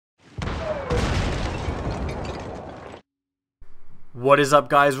What is up,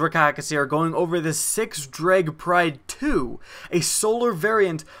 guys? Rickackis here, going over the Six Dreg Pride II, a solar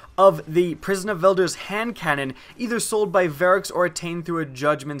variant of the Prison of Velder's hand cannon, either sold by Varix or attained through a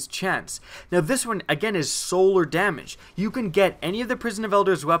Judgment's Chance. Now this one, again, is solar damage. You can get any of the Prison of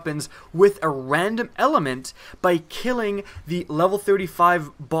Velder's weapons with a random element by killing the level 35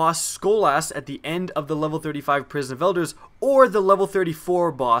 boss Skolass at the end of the level 35 Prison of Velder's, or the level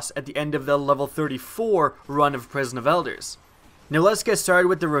 34 boss at the end of the level 34 run of Prison of Velder's. Now let's get started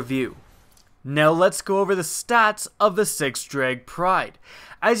with the review. Now let's go over the stats of the Six Dreg Pride.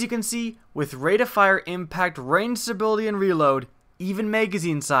 As you can see, with rate of fire, impact, range stability, and reload, even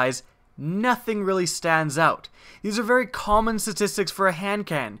magazine size, nothing really stands out. These are very common statistics for a hand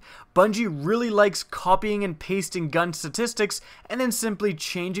cannon. Bungie really likes copying and pasting gun statistics and then simply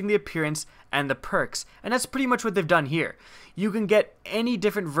changing the appearance and the perks, and that's pretty much what they've done here. You can get any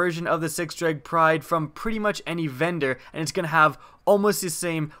different version of the Six Dreg Pride from pretty much any vendor, and it's going to have almost the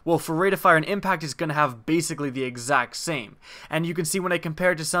same, well, for rate of fire and impact, it's going to have basically the exact same. And you can see when I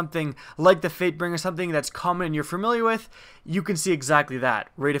compare it to something like the Fatebringer, something that's common and you're familiar with, you can see exactly that.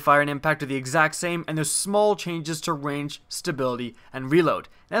 Rate of fire and impact are the exact same, and there's small changes to range, stability, and reload.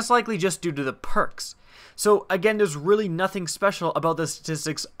 And that's likely just due to the perks. So again, there's really nothing special about the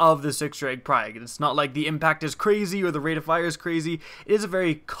statistics of the Six Dreg Pride. It's not like the impact is crazy or the rate of fire is crazy. It is a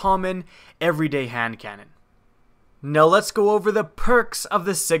very common, everyday hand cannon. Now let's go over the perks of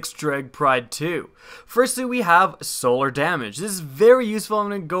the Six Dreg Pride II. Firstly, we have solar damage. This is very useful. I'm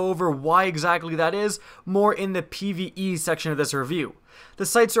going to go over why exactly that is more in the PvE section of this review. The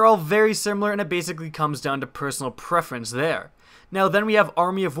sights are all very similar, and it basically comes down to personal preference there. Now then we have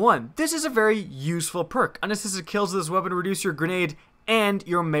Army of One. This is a very useful perk. Unassisted kills of this weapon reduce your grenade and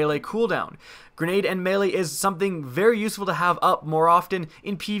your melee cooldown. Grenade and melee is something very useful to have up more often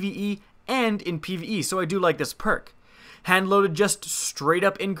in PvE and in PvE, so I do like this perk. Hand loaded just straight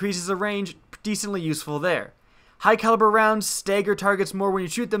up increases the range, decently useful there. High caliber rounds stagger targets more when you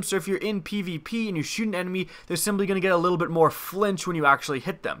shoot them, so if you're in PvP and you shoot an enemy, they're simply going to get a little bit more flinch when you actually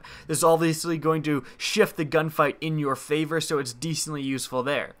hit them. This is obviously going to shift the gunfight in your favor, so it's decently useful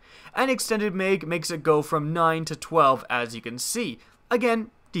there. And extended mag makes it go from 9 to 12, as you can see.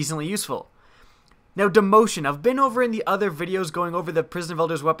 Again, decently useful. Now, demotion. I've been over in the other videos going over the Prison of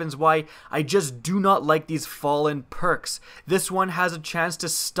Velder's weapons why I just do not like these fallen perks. This one has a chance to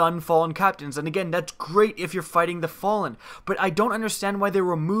stun fallen captains, and again, that's great if you're fighting the fallen, but I don't understand why they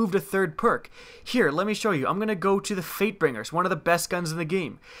removed a third perk. Here, let me show you. I'm going to go to the Fatebringers, one of the best guns in the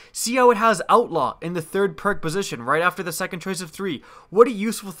game. See how it has Outlaw in the third perk position, right after the second choice of 3. What a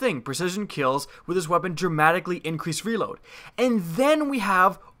useful thing. Precision kills with this weapon dramatically increase reload. And then we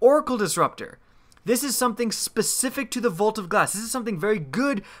have Oracle Disruptor. This is something specific to the Vault of Glass. This is something very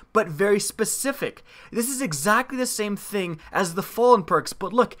good, but very specific. This is exactly the same thing as the Fallen perks,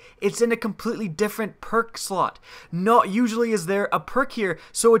 but look, it's in a completely different perk slot. Not usually is there a perk here,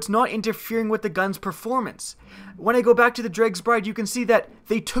 so it's not interfering with the gun's performance. When I go back to the Dreg's Bride, you can see that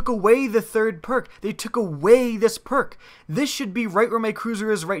they took away the third perk. They took away this perk. This should be right where my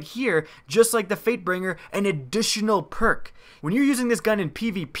cruiser is right here, just like the Fatebringer, an additional perk. When you're using this gun in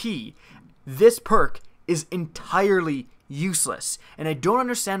PvP, this perk is entirely useless, and I don't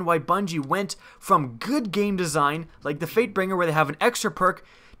understand why Bungie went from good game design, like the Fatebringer where they have an extra perk,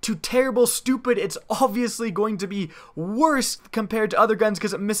 to terrible, stupid, it's obviously going to be worse compared to other guns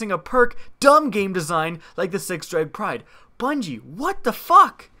because it's missing a perk, dumb game design like the Six Dreg Pride. Bungie, what the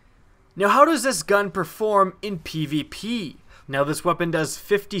fuck? Now how does this gun perform in PvP? Now this weapon does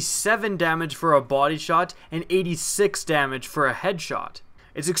 57 damage for a body shot and 86 damage for a headshot.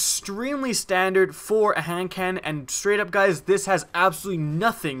 It's extremely standard for a hand cannon, and straight up, guys, this has absolutely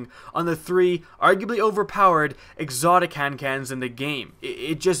nothing on the 3 arguably overpowered exotic hand cannons in the game.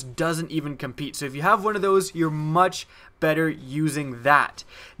 It just doesn't even compete. So if you have one of those, you're much better using that.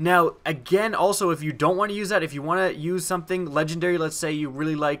 Now, again, also, if you don't want to use that, if you want to use something legendary, let's say you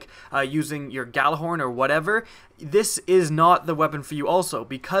really like using your Galahorn or whatever, this is not the weapon for you also.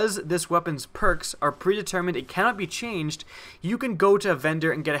 Because this weapon's perks are predetermined, it cannot be changed, you can go to a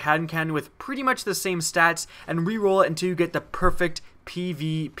vendor and get a hand cannon with pretty much the same stats and reroll it until you get the perfect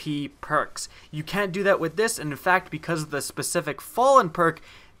PvP perks. You can't do that with this, and in fact, because of the specific Fallen perk,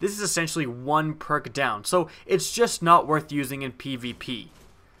 this is essentially one perk down, so it's just not worth using in PvP.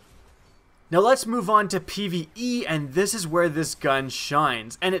 Now let's move on to PvE, and this is where this gun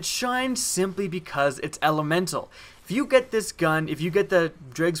shines, and it shines simply because it's elemental. If you get this gun, if you get the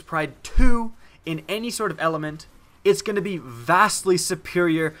Dreg's Pride II in any sort of element, it's going to be vastly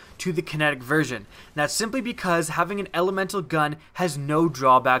superior to the kinetic version. And that's simply because having an elemental gun has no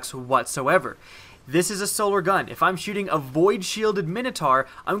drawbacks whatsoever. This is a solar gun. If I'm shooting a void shielded Minotaur,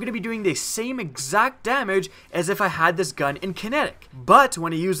 I'm going to be doing the same exact damage as if I had this gun in kinetic. But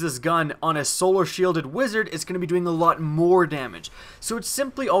when I use this gun on a solar shielded wizard, it's going to be doing a lot more damage. So it's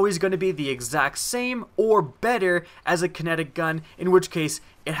simply always going to be the exact same or better as a kinetic gun, in which case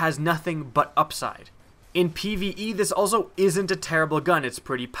it has nothing but upside. In PvE, this also isn't a terrible gun. It's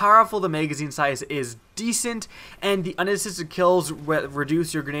pretty powerful, the magazine size is decent, and the unassisted kills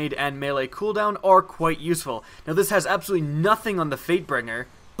reduce your grenade and melee cooldown are quite useful. Now this has absolutely nothing on the Fatebringer,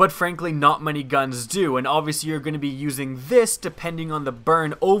 but frankly not many guns do, and obviously you're going to be using this depending on the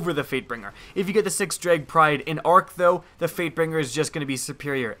burn over the Fatebringer. If you get the Six Dreg Pride in Arc though, the Fatebringer is just going to be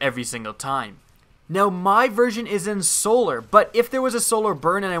superior every single time. Now, my version is in solar, but if there was a solar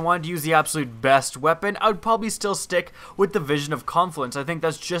burn and I wanted to use the absolute best weapon, I would probably still stick with the Vision of Confluence. I think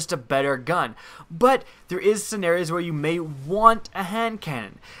that's just a better gun. But there is scenarios where you may want a hand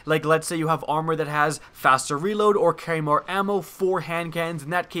cannon. Like, let's say you have armor that has faster reload or carry more ammo for hand cannons.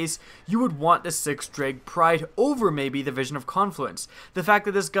 In that case, you would want the Six Dreg Pride over maybe the Vision of Confluence. The fact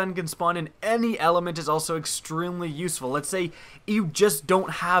that this gun can spawn in any element is also extremely useful. Let's say you just don't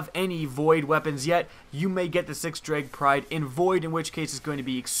have any void weapons yet, you may get the Six Dreg Pride in Void, in which case it's going to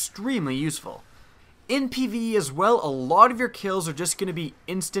be extremely useful. In PvE as well, a lot of your kills are just going to be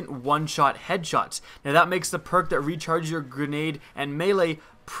instant one-shot headshots. Now that makes the perk that recharges your grenade and melee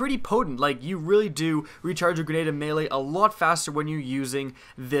pretty potent. Like, you really do recharge your grenade and melee a lot faster when you're using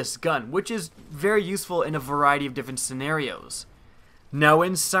this gun, which is very useful in a variety of different scenarios. Now,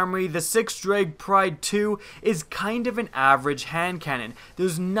 in summary, the Six Dreg Pride II is kind of an average hand cannon.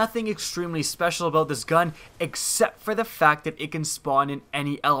 There's nothing extremely special about this gun except for the fact that it can spawn in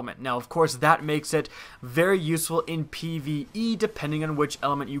any element. Now, of course, that makes it very useful in PvE depending on which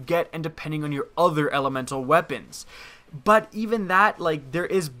element you get and depending on your other elemental weapons. But even that, like, there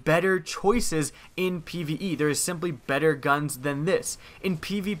is better choices in PvE. There is simply better guns than this. In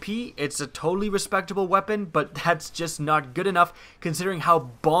PvP, it's a totally respectable weapon, but that's just not good enough considering how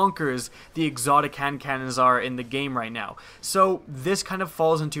bonkers the exotic hand cannons are in the game right now. So this kind of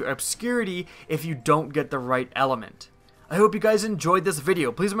falls into obscurity if you don't get the right element. I hope you guys enjoyed this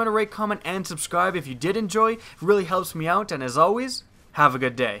video. Please remember to rate, comment, and subscribe if you did enjoy. It really helps me out, and as always, have a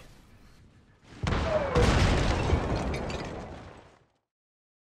good day.